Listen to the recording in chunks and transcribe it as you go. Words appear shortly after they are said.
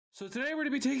So today we're going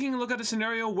to be taking a look at a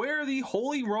scenario where the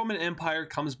Holy Roman Empire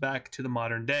comes back to the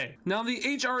modern day. Now the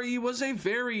HRE was a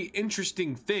very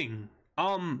interesting thing.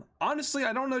 Honestly,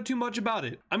 I don't know too much about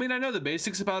it. I mean, I know the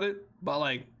basics about it, but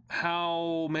like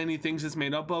how many things it's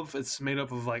made up of. It's made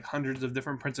up of like hundreds of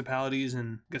different principalities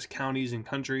and I guess counties and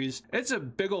countries. It's a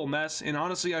big old mess, and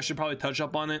honestly, I should probably touch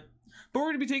up on it. But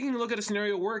we're going to be taking a look at a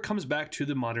scenario where it comes back to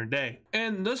the modern day.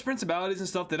 And those principalities and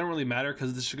stuff, they don't really matter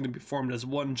because this is going to be formed as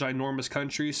one ginormous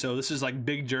country. So this is like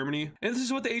big Germany. And this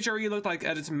is what the HRE looked like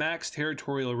at its max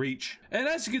territorial reach. And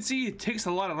as you can see, it takes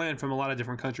a lot of land from a lot of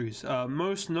different countries.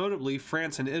 Most notably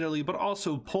France and Italy, but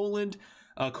also Poland,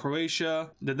 Croatia.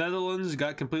 The Netherlands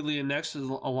got completely annexed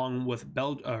along with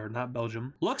not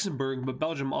Belgium, Luxembourg, but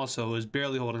Belgium also is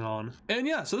barely holding on. And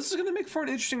yeah, so this is going to make for an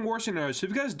interesting war scenario. So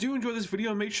if you guys do enjoy this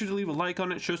video, make sure to leave a like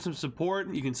on it, show some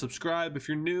support. You can subscribe if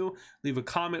you're new, leave a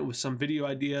comment with some video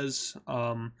ideas.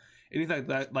 Anything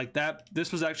like that.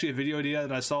 This was actually a video idea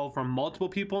that I saw from multiple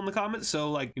people in the comments.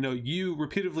 So like, you know, you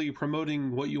repeatedly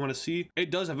promoting what you want to see, it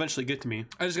does eventually get to me.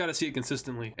 I just got to see it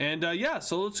consistently. And yeah,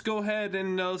 so let's go ahead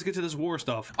and let's get to this war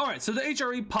stuff. All right, so the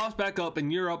HRE pops back up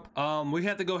in Europe. We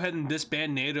have to go ahead and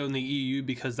disband NATO and the EU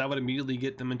because that would immediately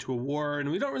get them into a war. And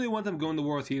we don't really want them going to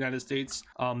war with the United States.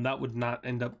 That would not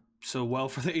end up so well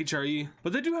for the HRE,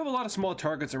 but they do have a lot of small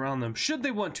targets around them should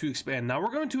they want to expand. Now we're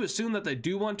going to assume that they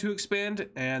do want to expand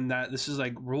and that this is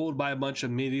like ruled by a bunch of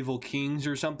medieval kings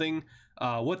or something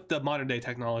with the modern day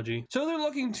technology. So they're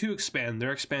looking to expand,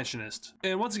 they're expansionist.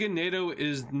 And once again, NATO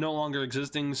is no longer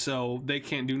existing, so they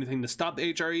can't do anything to stop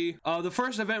the HRE. The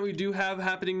first event we do have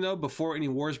happening though, before any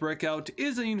wars break out,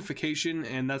 is a unification,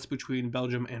 and that's between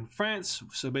Belgium and France.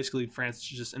 So basically France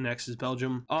just annexes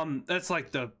Belgium. That's like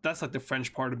the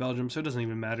French part of Belgium, so it doesn't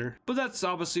even matter. But that's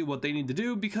obviously what they need to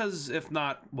do, because if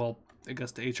not, well, I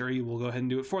guess the HRE will go ahead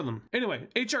and do it for them. Anyway,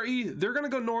 HRE, they're gonna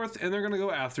go north and they're gonna go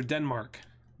after Denmark.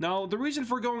 Now, the reason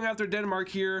for going after Denmark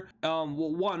here, well,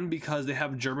 one, because they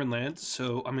have German land.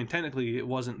 So, I mean, technically it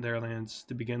wasn't their lands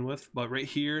to begin with, but right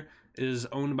here is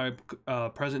owned by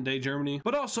present day Germany,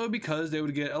 but also because they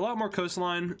would get a lot more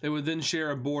coastline. They would then share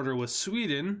a border with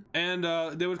Sweden, and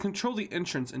they would control the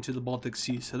entrance into the Baltic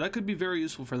Sea. So that could be very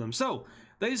useful for them. So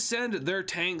they send their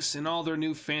tanks and all their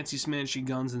new fancy smanchy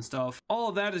guns and stuff. All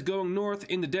of that is going north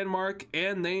into Denmark,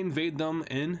 and they invade them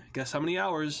in, guess how many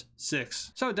hours?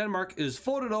 6. So Denmark is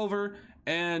folded over,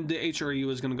 and the HRE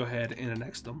was going to go ahead and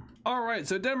annex them. All right,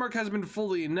 so Denmark has been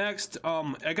fully annexed.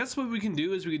 I guess what we can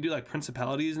do is we can do like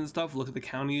principalities and stuff, look at the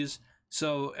counties.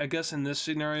 So I guess in this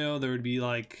scenario, there would be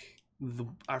like,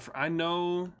 I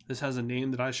know this has a name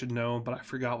that I should know, but I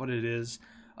forgot what it is.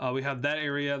 We have that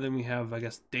area, then we have, I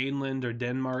guess, Daneland or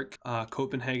Denmark,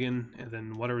 Copenhagen, and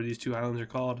then whatever these two islands are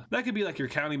called. That could be like your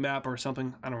county map or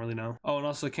something. I don't really know. Oh, and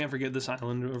also can't forget this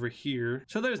island over here.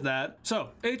 So there's that. So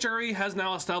HRE has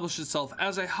now established itself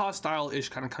as a hostile-ish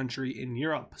kind of country in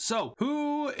Europe. So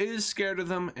who is scared of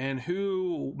them and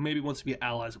who maybe wants to be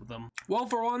allies with them? Well,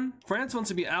 for one, France wants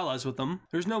to be allies with them.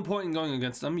 There's no point in going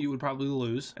against them. You would probably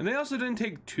lose. And they also didn't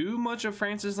take too much of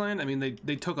France's land. I mean,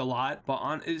 they took a lot,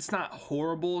 but it's not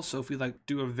horrible. So if we like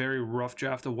do a very rough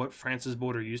draft of what France's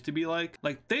border used to be like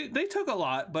they took a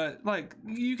lot, but like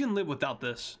you can live without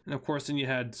this. And of course then you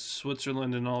had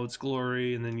Switzerland in all its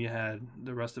glory, and then you had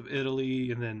the rest of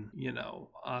Italy, and then, you know,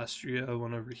 Austria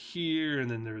went over here,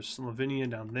 and then there was Slovenia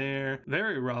down there.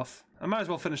 Very rough. I might as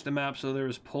well finish the map. So there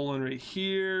was Poland right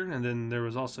here, and then there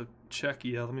was also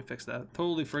Czechia. Let me fix that.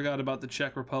 Totally forgot about the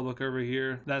Czech Republic over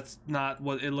here. That's not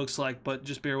what it looks like, but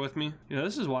just bear with me. You know,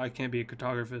 this is why I can't be a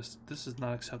cartographist. This is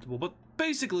not acceptable, but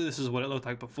basically this is what it looked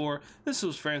like before. This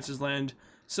was France's land.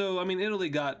 So, I mean, Italy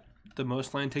got the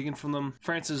most land taken from them.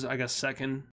 France is, I guess,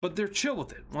 second, but they're chill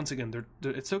with it. Once again,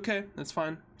 it's okay. It's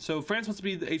fine. So France wants to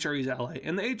be the HRE's ally,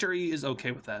 and the HRE is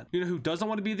okay with that. You know who doesn't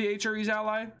want to be the HRE's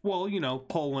ally? Well, you know,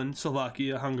 Poland,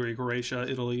 Slovakia, Hungary, Croatia,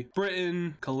 Italy,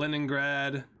 Britain,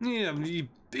 Kaliningrad. Yeah,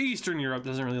 Eastern Europe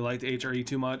doesn't really like the HRE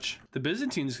too much. The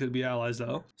Byzantines could be allies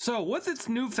though. So with its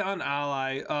newfound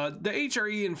ally, the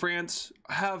HRE and France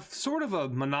have sort of a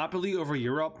monopoly over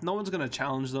Europe. No one's going to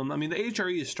challenge them. I mean, the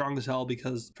HRE is strong as hell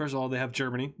because, first of all, they have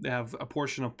Germany, they have a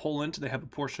portion of Poland, they have a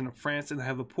portion of France, and they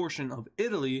have a portion of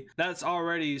Italy. That's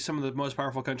already some of the most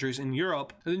powerful countries in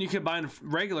Europe. And then you combine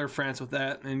regular France with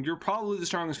that, and you're probably the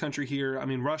strongest country here. I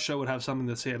mean, Russia would have something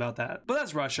to say about that, but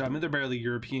that's Russia. I mean, they're barely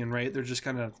European, right? They're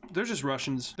just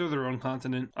Russians. They're their own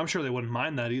continent. I'm sure they wouldn't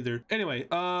mind that either. Anyway,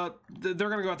 they're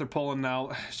gonna go after Poland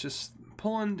now. It's just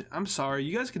Poland. I'm sorry,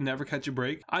 you guys can never catch a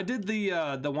break. I did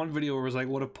the one video where it was like,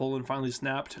 what if Poland finally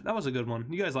snapped? That was a good one.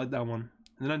 You guys liked that one.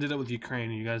 And then I did it with Ukraine,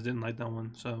 and you guys didn't like that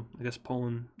one, so I guess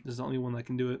Poland is the only one that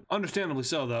can do it. Understandably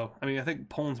so, though. I mean, I think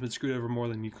Poland's been screwed over more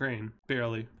than Ukraine,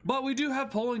 barely. But we do have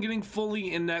Poland getting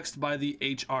fully annexed by the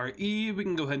HRE. We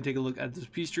can go ahead and take a look at this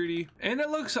peace treaty, and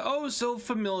it looks oh so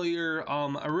familiar.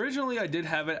 Originally I did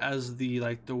have it as the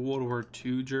World War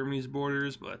II Germany's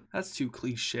borders, but that's too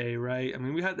cliche, right? I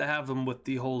mean, we had to have them with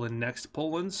the whole annexed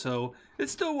Poland, so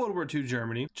it's still World War II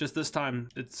Germany. Just this time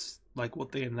it's like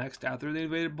what they annexed after they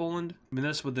invaded Poland. I mean,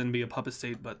 this would then be a puppet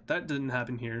state, but that didn't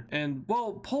happen here. And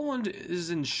well, Poland is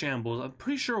in shambles. I'm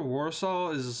pretty sure Warsaw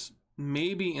is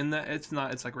maybe in that. It's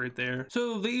not, it's like right there.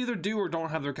 So they either do or don't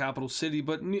have their capital city,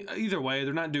 but either way,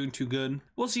 they're not doing too good.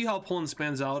 We'll see how Poland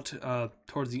spans out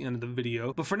towards the end of the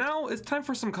video. But for now, it's time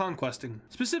for some conquesting.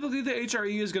 Specifically, the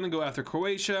HRE is going to go after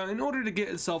Croatia in order to get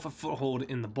itself a foothold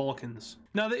in the Balkans.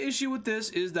 Now, the issue with this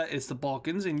is that it's the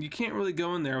Balkans, and you can't really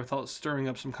go in there without stirring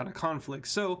up some kind of conflict.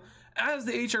 So as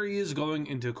the HRE is going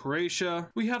into Croatia,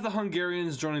 we have the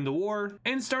Hungarians joining the war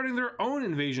and starting their own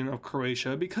invasion of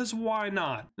Croatia, because why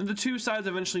not? And the two sides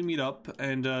eventually meet up,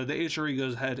 and the HRE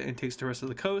goes ahead and takes the rest of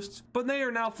the coast, but they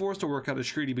are now forced to work out a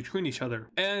treaty between each other.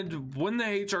 And when the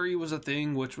HRE was a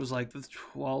thing, which was like the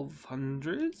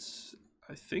 1200s,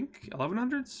 I think,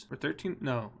 1100s or 13,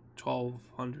 no,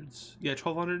 1200s. Yeah,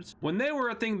 1200s. When they were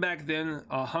a thing back then,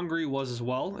 Hungary was as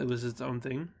well. It was its own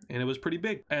thing, and it was pretty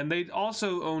big. And they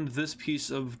also owned this piece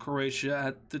of Croatia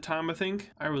at the time, I think.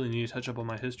 I really need to touch up on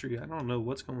my history. I don't know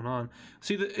what's going on.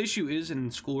 See, the issue is in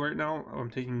school right now,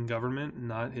 I'm taking government,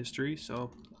 not history,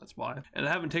 so that's why. And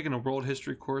I haven't taken a world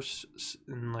history course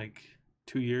in like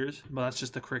 2 years, but that's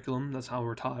just the curriculum. That's how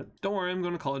we're taught. Don't worry, I'm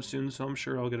going to college soon, so I'm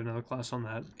sure I'll get another class on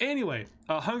that. Anyway,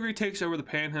 Hungary takes over the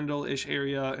Panhandle-ish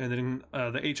area, and then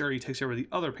the HRE takes over the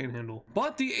other Panhandle.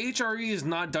 But the HRE is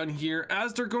not done here,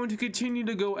 as they're going to continue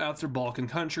to go after Balkan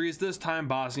countries, this time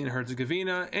Bosnia and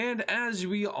Herzegovina. And as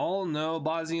we all know,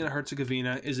 Bosnia and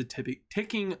Herzegovina is a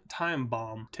ticking time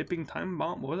bomb. Tipping time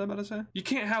bomb? What was I about to say? You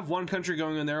can't have one country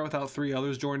going in there without 3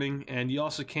 others joining, and you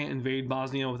also can't invade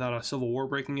Bosnia without a civil war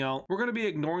breaking out. We're going to be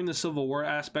ignoring the civil war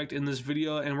aspect in this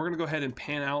video, and we're going to go ahead and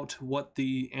pan out what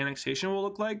the annexation will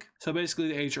look like. So basically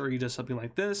the HRE does something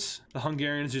like this, the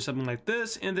Hungarians do something like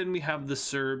this, and then we have the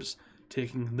Serbs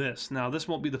taking this. Now this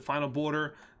won't be the final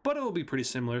border, but it will be pretty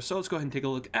similar. So let's go ahead and take a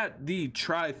look at the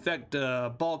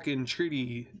trifecta Balkan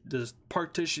Treaty, the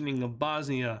partitioning of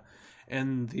Bosnia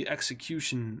and the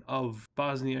execution of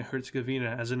Bosnia and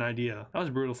Herzegovina as an idea. That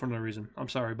was brutal for no reason. I'm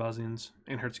sorry, Bosnians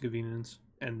and Herzegovinians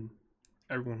and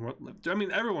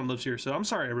everyone lives here, so I'm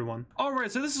sorry, everyone. All right,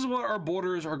 so this is what our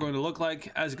borders are going to look like.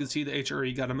 As you can see, the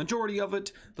HRE got a majority of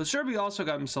it, but Serbia also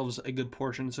got themselves a good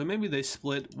portion, so maybe they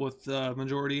split with the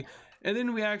majority. And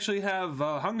then we actually have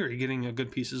Hungary getting a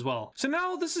good piece as well. So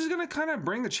now this is going to kind of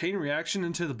bring a chain reaction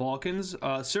into the Balkans.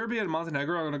 Serbia and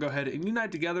Montenegro are going to go ahead and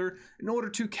unite together in order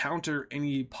to counter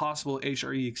any possible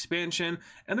HRE expansion.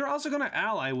 And they're also going to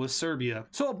ally with Serbia.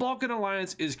 So a Balkan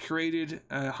alliance is created.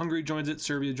 Hungary joins it,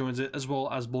 Serbia joins it, as well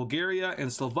as Bulgaria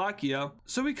and Slovakia.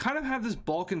 So we kind of have this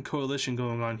Balkan coalition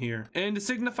going on here. And to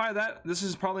signify that, this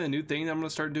is probably a new thing that I'm going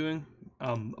to start doing.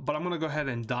 But I'm going to go ahead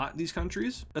and dot these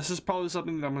countries. This is probably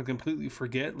something that I'm going to completely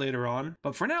forget later on.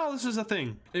 But for now, this is a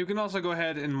thing. You can also go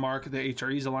ahead and mark the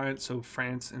HRE's alliance, so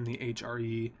France and the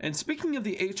HRE. And speaking of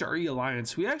the HRE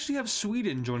alliance, we actually have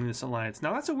Sweden joining this alliance.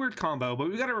 Now, that's a weird combo, but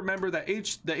we got to remember that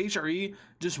the HRE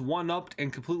just one-upped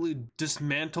and completely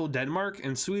dismantled Denmark.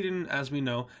 And Sweden, as we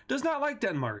know, does not like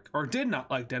Denmark, or did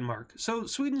not like Denmark. So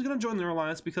Sweden's going to join their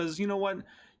alliance because, you know what?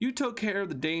 You took care of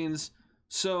the Danes,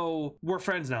 so we're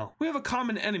friends now. We have a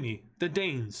common enemy, the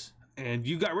Danes, and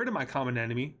you got rid of my common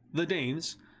enemy, the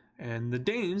Danes, and the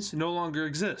Danes no longer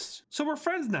exist. So we're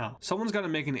friends now. Someone's got to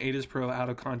make an AdizzPro out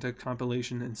of context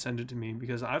compilation and send it to me,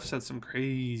 because I've said some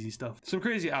crazy stuff, some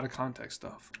crazy out of context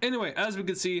stuff. Anyway, as we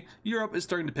can see, Europe is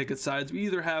starting to pick its sides. We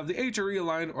either have the HRE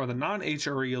aligned or the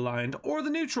non-HRE aligned or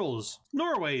the neutrals.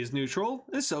 Norway is neutral,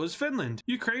 and so is Finland.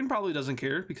 Ukraine probably doesn't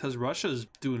care because Russia's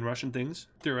doing Russian things,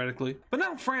 theoretically. But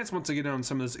now France wants to get in on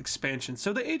some of this expansion.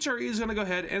 So the HRE is going to go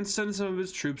ahead and send some of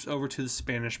its troops over to the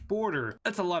Spanish border.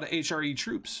 That's a lot of HRE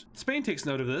troops. Spain takes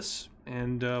note of this,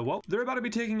 and well, they're about to be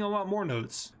taking a lot more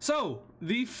notes. So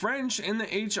the French and the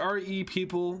HRE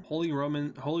people, Holy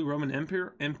Roman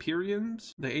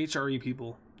Empyreans, the HRE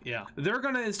people, yeah, they're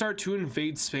gonna start to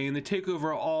invade Spain. They take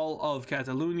over all of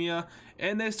Catalonia,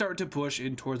 and they start to push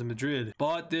in towards Madrid.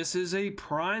 But this is a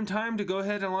prime time to go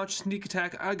ahead and launch a sneak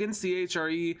attack against the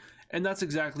HRE. And that's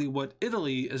exactly what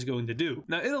Italy is going to do.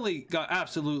 Now, Italy got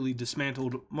absolutely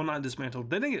dismantled. Well, not dismantled.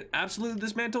 They didn't get absolutely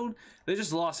dismantled. They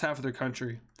just lost half of their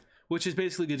country, which is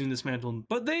basically getting dismantled.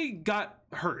 But they got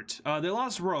hurt. They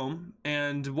lost Rome,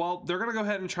 and well, they're gonna go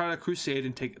ahead and try to crusade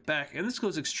and take it back, and this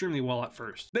goes extremely well at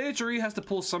first. The HRE has to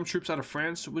pull some troops out of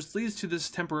France, which leads to this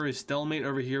temporary stalemate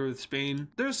over here with Spain.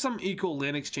 There's some equal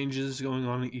land exchanges going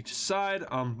on each side.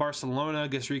 Barcelona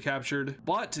gets recaptured,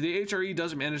 but the HRE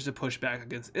does manage to push back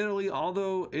against Italy,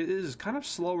 although it is kind of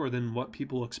slower than what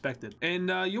people expected. And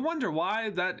you wonder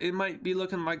why that it might be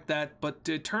looking like that, but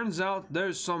it turns out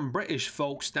there's some British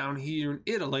folks down here in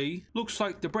Italy. Looks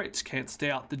like the Brits can't stay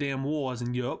out the damn wars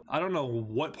in Europe. I don't know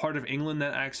what part of England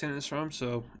that accent is from,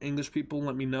 so English people,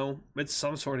 let me know. It's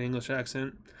some sort of English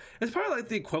accent. It's probably like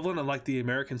the equivalent of like the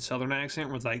American Southern accent,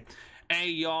 where it's like, hey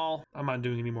y'all. I'm not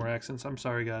doing any more accents, I'm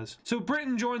sorry guys. So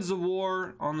Britain joins the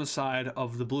war on the side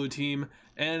of the blue team,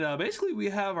 and basically we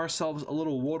have ourselves a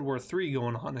little World War III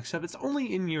going on, except it's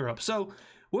only in Europe. So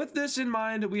with this in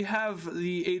mind, we have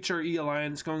the HRE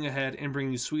alliance going ahead and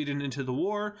bringing Sweden into the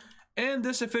war, and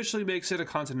this officially makes it a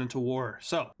continental war.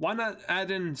 So why not add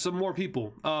in some more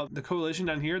people? The coalition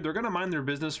down here, they're gonna mind their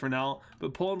business for now,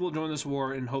 but Poland will join this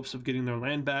war in hopes of getting their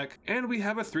land back. And we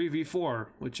have a 3v4,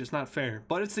 which is not fair,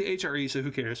 but it's the HRE, so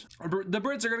who cares? The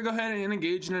Brits are gonna go ahead and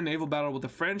engage in a naval battle with the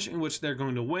French, in which they're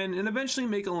going to win and eventually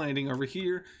make a landing over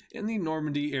here in the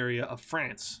Normandy area of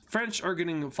France. French are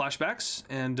getting flashbacks,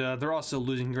 and they're also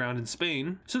losing ground in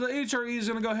Spain. So the HRE is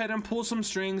gonna go ahead and pull some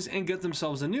strings and get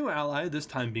themselves a new ally, this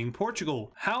time being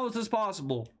Portugal. How is this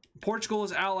possible? Portugal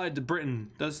is allied to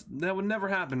Britain. That would never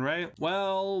happen, right?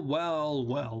 Well.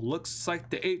 Looks like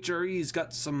the HRE's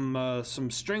got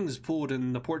some strings pulled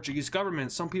in the Portuguese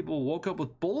government. Some people woke up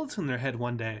with bullets in their head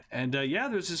one day. And yeah,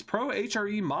 there's this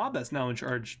pro-HRE mob that's now in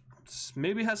charge.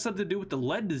 Maybe it has something to do with the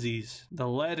lead disease. The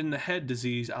lead in the head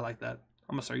disease. I like that.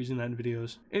 I'm gonna start using that in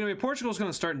videos. Anyway, Portugal's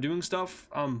gonna start doing stuff.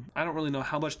 I don't really know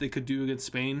how much they could do against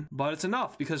Spain, but it's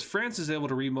enough because France is able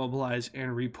to remobilize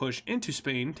and repush into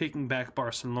Spain, taking back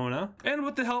Barcelona. And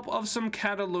with the help of some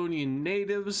Catalonian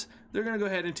natives, they're gonna go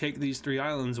ahead and take these 3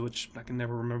 islands, which I can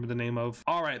never remember the name of.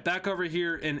 All right, back over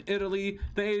here in Italy,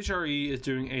 the HRE is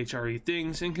doing HRE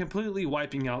things and completely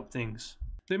wiping out things.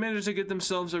 They managed to get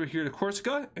themselves over here to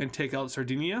Corsica and take out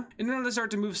Sardinia, and now they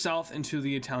start to move south into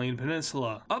the Italian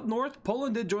peninsula. Up north,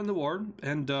 Poland did join the war,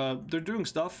 and they're doing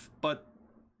stuff, but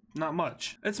not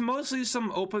much. It's mostly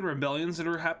some open rebellions that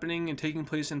are happening and taking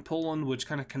place in Poland, which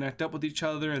kind of connect up with each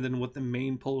other and then with the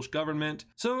main Polish government.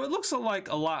 So it looks like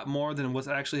a lot more than what's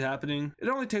actually happening. It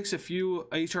only takes a few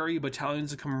HRE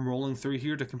battalions to come rolling through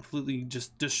here to completely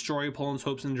just destroy Poland's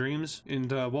hopes and dreams.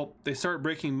 And well, they start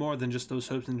breaking more than just those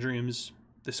hopes and dreams.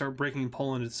 They start breaking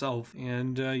Poland itself.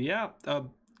 And yeah,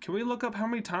 can we look up how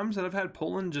many times that I've had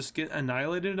Poland just get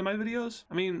annihilated in my videos?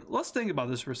 I mean, let's think about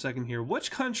this for a second here. Which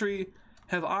country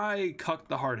have I cucked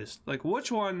the hardest? Like,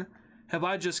 which one have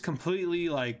I just completely,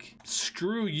 like,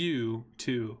 screw you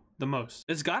to the most?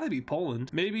 It's gotta be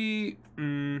Poland. Maybe,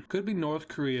 could be North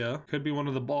Korea. Could be one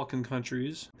of the Balkan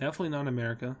countries. Definitely not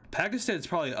America. Pakistan's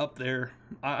probably up there.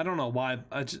 I don't know why.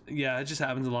 Yeah, it just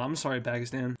happens a lot. I'm sorry,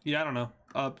 Pakistan. Yeah, I don't know.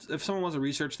 If someone wants to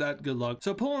research that, good luck.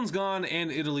 So Poland's gone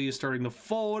and Italy is starting to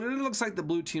fold, and it looks like the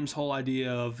blue team's whole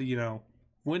idea of, you know,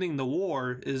 winning the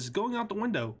war is going out the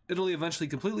window. Italy eventually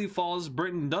completely falls.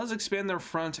 Britain does expand their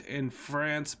front in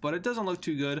France, but it doesn't look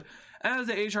too good, as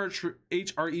the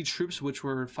HRE troops, which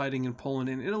were fighting in Poland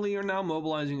and Italy, are now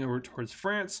mobilizing over towards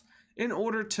France in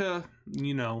order to,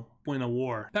 you know, win a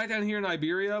war. Back down here in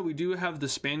Iberia, we do have the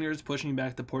Spaniards pushing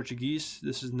back the Portuguese.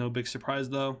 This is no big surprise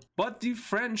though. But the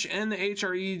French and the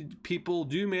HRE people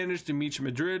do manage to meet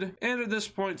Madrid, and at this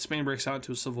point, Spain breaks out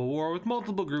into a civil war with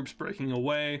multiple groups breaking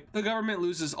away. The government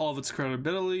loses all of its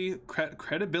credibility,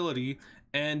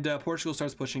 and Portugal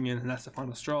starts pushing in, and that's the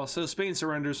final straw. So Spain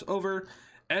surrenders over.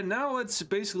 And now it's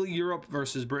basically Europe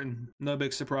versus Britain. No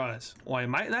big surprise. Why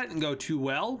might that didn't go too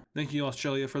well? Thank you,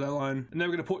 Australia, for that line. And then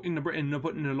we're gonna put into Britain, no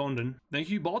put into London. Thank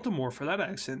you, Baltimore, for that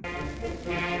accent.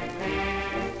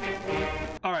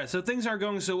 All right, so things aren't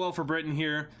going so well for Britain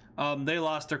here. They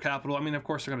lost their capital. I mean, of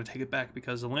course they're going to take it back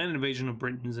because the land invasion of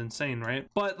Britain is insane, right?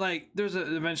 But like, there's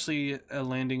eventually a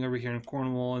landing over here in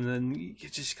Cornwall, and then you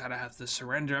just gotta have to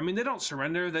surrender. I mean, they don't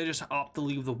surrender. They just opt to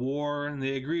leave the war, and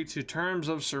they agree to terms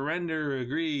of surrender.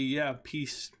 Yeah,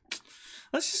 peace.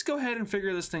 Let's just go ahead and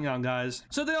figure this thing out, guys.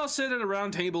 So they all sit at a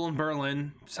round table in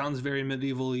Berlin. Sounds very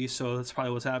medieval-y, so that's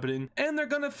probably what's happening. And they're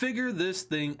gonna figure this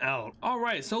thing out. All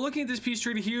right, so looking at this peace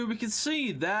treaty here, we can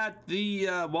see that the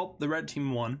red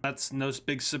team won. That's no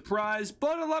big surprise,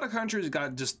 but a lot of countries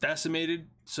got just decimated.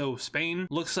 So Spain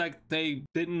looks like they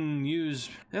didn't use,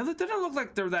 they don't look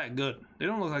like they're that good. They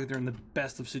don't look like they're in the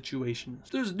best of situations.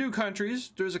 There's new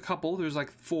countries. There's a couple. There's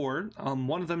like 4.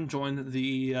 One of them joined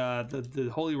the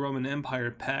Holy Roman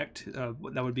Empire Pact.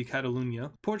 That would be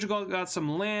Catalonia. Portugal got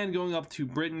some land going up to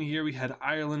Britain here. We had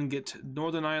Ireland get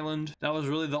Northern Ireland. That was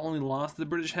really the only loss the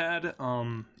British had.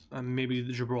 Maybe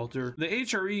the Gibraltar. The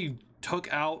HRE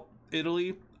took out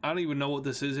Italy. I don't even know what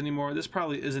this is anymore. This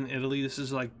probably isn't Italy. This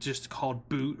is like just called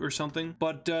Boot or something.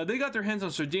 But they got their hands on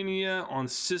Sardinia, on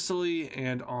Sicily,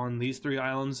 and on these 3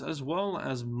 islands, as well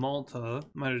as Malta.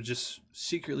 Might have just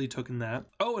secretly taken that.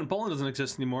 Oh, and Poland doesn't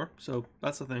exist anymore, so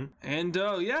that's the thing. And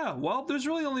yeah, well, there's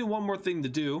really only one more thing to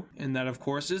do, and that, of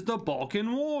course, is the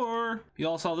Balkan War. You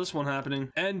all saw this one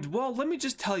happening. And, well, let me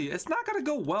just tell you, it's not going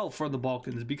to go well for the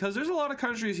Balkans, because there's a lot of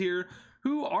countries here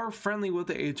who are friendly with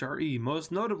the HRE,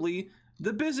 most notably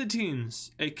the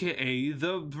Byzantines, aka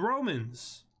the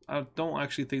Romans. I don't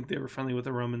actually think they were friendly with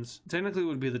the Romans. Technically it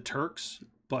would be the Turks,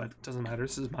 but it doesn't matter.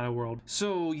 This is my world.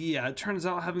 So yeah, it turns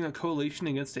out having a coalition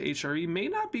against the HRE may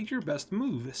not be your best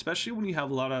move, especially when you have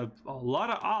a lot of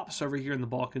ops over here in the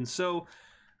Balkans. So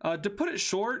to put it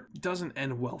short, it doesn't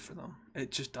end well for them.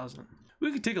 It just doesn't.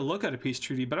 We could take a look at a peace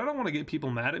treaty, but I don't want to get people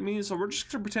mad at me, so we're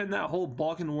just gonna pretend that whole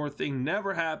Balkan War thing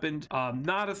never happened,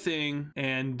 not a thing,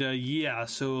 and yeah,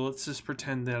 so let's just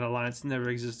pretend that alliance never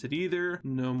existed either.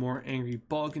 No more angry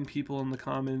Balkan people in the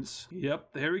comments.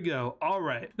 Yep, there we go. All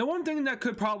right. Now, one thing that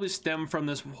could probably stem from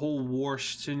this whole war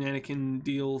shenanigan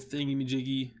deal,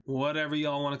 thingy-majiggy, whatever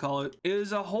y'all want to call it,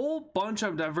 is a whole bunch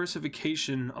of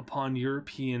diversification upon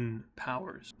European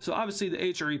powers. So obviously the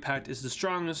HRE Pact is the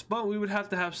strongest, but we would have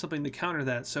to have something to counter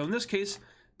that. So in this case,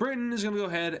 Britain is going to go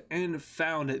ahead and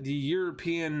found the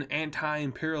European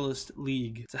Anti-Imperialist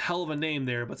League. It's a hell of a name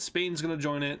there, but Spain's going to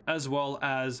join it, as well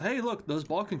as, hey, look, those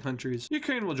Balkan countries.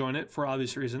 Ukraine will join it for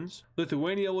obvious reasons.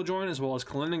 Lithuania will join, as well as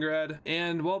Kaliningrad.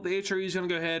 And, well, the HRE is going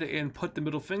to go ahead and put the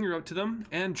middle finger up to them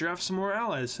and draft some more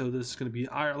allies. So this is going to be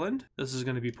Ireland, this is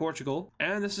going to be Portugal,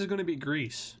 and this is going to be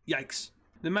Greece. Yikes.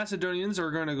 The Macedonians are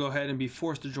going to go ahead and be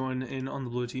forced to join in on the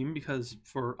blue team because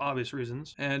for obvious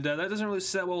reasons. And that doesn't really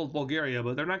set well with Bulgaria,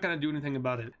 but they're not going to do anything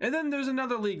about it. And then there's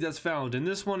another league that's found, and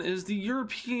this one is the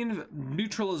European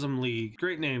Neutralism League.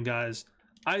 Great name, guys.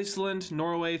 Iceland,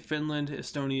 Norway, Finland,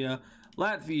 Estonia,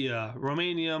 Latvia,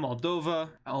 Romania, Moldova,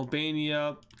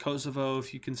 Albania, Kosovo,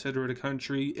 if you consider it a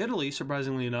country, Italy,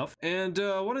 surprisingly enough, and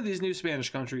one of these new Spanish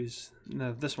countries.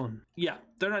 No, this one. Yeah,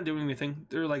 they're not doing anything.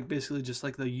 They're like basically just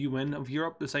like the UN of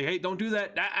Europe. It's like, hey, don't do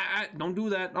that. Don't do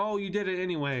that. Oh, you did it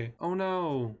anyway. Oh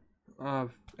no.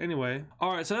 Anyway,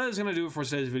 all right, so that is gonna do it for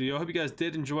today's video. I hope you guys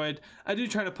did enjoy it. I do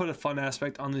try to put a fun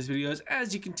aspect on these videos.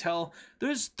 As you can tell,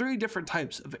 there's 3 different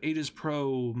types of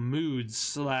AdizzPro moods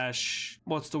slash,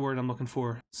 what's the word I'm looking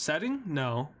for? Setting?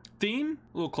 No. Theme?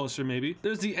 A little closer maybe.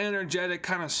 There's the energetic,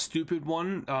 kind of stupid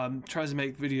one. Tries to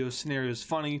make video scenarios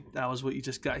funny. That was what you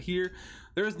just got here.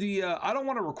 There's the I don't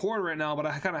want to record right now, but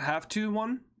I kind of have to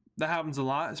one. That happens a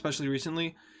lot, especially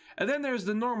recently. And then there's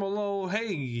the normal, oh,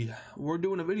 hey, we're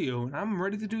doing a video and I'm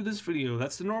ready to do this video.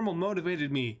 That's the normal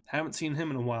motivated me. Haven't seen him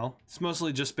in a while. It's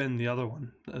mostly just been the other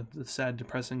one, the sad,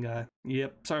 depressing guy.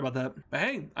 Yep, sorry about that. But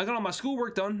hey, I got all my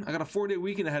schoolwork done. I got a 4-day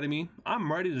weekend ahead of me.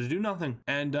 I'm ready to do nothing.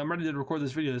 And I'm ready to record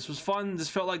this video. This was fun. This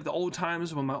felt like the old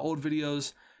times when my old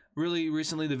videos, really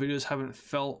recently the videos haven't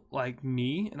felt like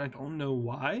me. And I don't know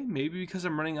why. Maybe because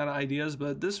I'm running out of ideas,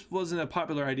 but this wasn't a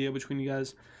popular idea between you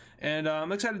guys. And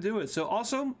I'm excited to do it. So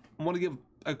also, I want to give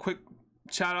a quick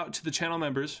shout out to the channel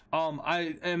members.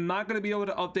 I am not going to be able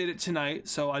to update it tonight,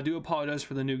 so I do apologize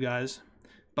for the new guys.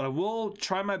 But I will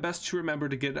try my best to remember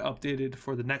to get it updated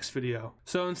for the next video.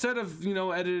 So instead of, you know,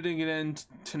 editing it in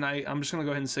tonight, I'm just going to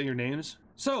go ahead and say your names.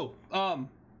 So,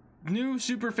 new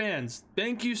super fans,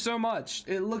 thank you so much.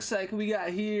 It looks like we got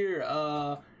here,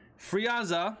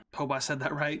 Friaza, hope I said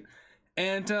that right.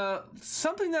 And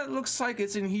something that looks like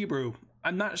it's in Hebrew.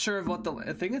 I'm not sure of what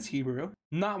I think it's Hebrew.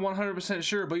 Not 100%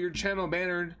 sure, but your channel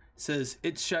banner says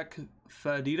Itchek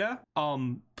Fadida.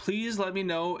 Please let me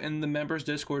know in the members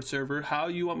Discord server how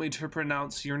you want me to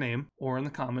pronounce your name, or in the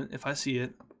comment if I see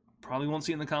it. Probably won't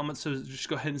see it in the comments, so just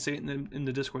go ahead and say it in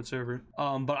the Discord server.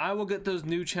 But I will get those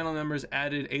new channel members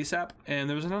added ASAP. And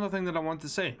there was another thing that I wanted to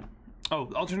say.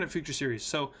 Oh, alternate future series.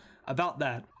 So about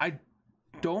that, I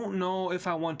don't know if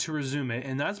I want to resume it,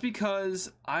 and that's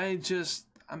because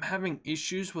I'm having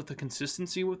issues with the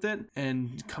consistency with it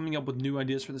and coming up with new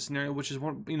ideas for the scenario, which is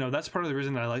one, you know, that's part of the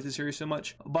reason I like the series so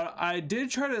much. But I did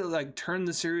try to like turn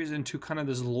the series into kind of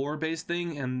this lore based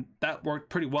thing, and that worked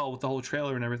pretty well with the whole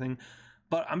trailer and everything.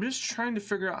 But I'm just trying to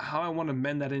figure out how I want to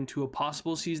mend that into a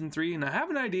possible season 3, and I have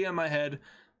an idea in my head,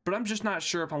 but I'm just not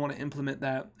sure if I want to implement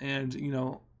that. And you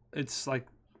know, it's like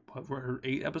what, we're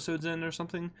 8 episodes in or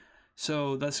something,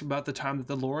 so that's about the time that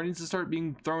the lore needs to start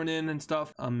being thrown in and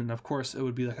stuff. And of course it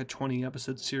would be like a 20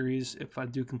 episode series if I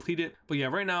do complete it. But yeah,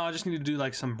 right now I just need to do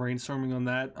like some brainstorming on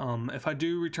that. If I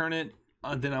do return it,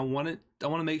 then I want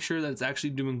to make sure that it's actually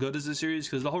doing good as a series,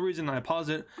 because the whole reason I paused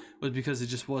it was because it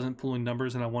just wasn't pulling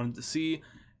numbers and I wanted to see.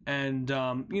 And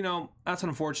you know, that's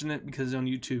unfortunate, because on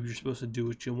YouTube you're supposed to do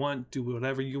what you want, do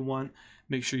whatever you want,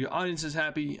 make sure your audience is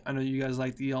happy. I know you guys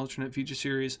like the alternate feature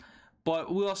series,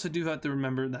 but we also do have to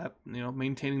remember that, you know,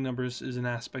 maintaining numbers is an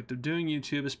aspect of doing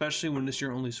YouTube, especially when it's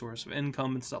your only source of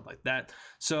income and stuff like that.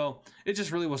 So it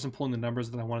just really wasn't pulling the numbers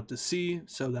that I wanted to see,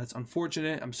 so that's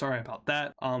unfortunate. I'm sorry about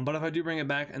that. But if I do bring it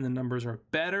back and the numbers are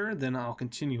better, then I'll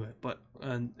continue it. But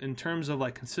in terms of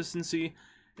like consistency,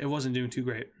 it wasn't doing too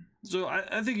great. So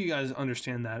I think you guys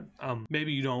understand that.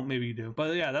 Maybe you don't, maybe you do.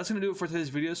 But yeah, that's gonna do it for today's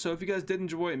video. So if you guys did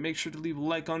enjoy it, make sure to leave a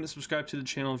like on it, subscribe to the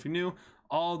channel if you're new,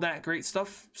 all that great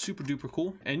stuff, super duper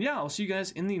cool. And yeah, I'll see you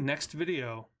guys in the next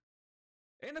video.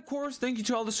 And of course, thank you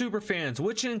to all the super fans,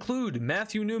 which include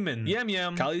Matthew Newman, Yam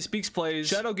Yam, Kali Speaks Plays,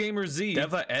 Shadow Gamer Z,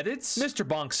 Deva Edits, Mr.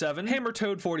 Bonk 7, Hammer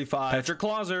Toad 45, Patrick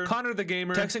Clauser, Connor the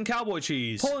Gamer, Texan Cowboy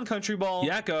Cheese, Poland Country Ball,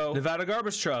 Yakko, Nevada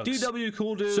Garbage Trucks, DW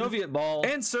Cool Dude, Soviet Ball,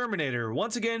 and Serminator.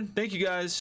 Once again, thank you guys.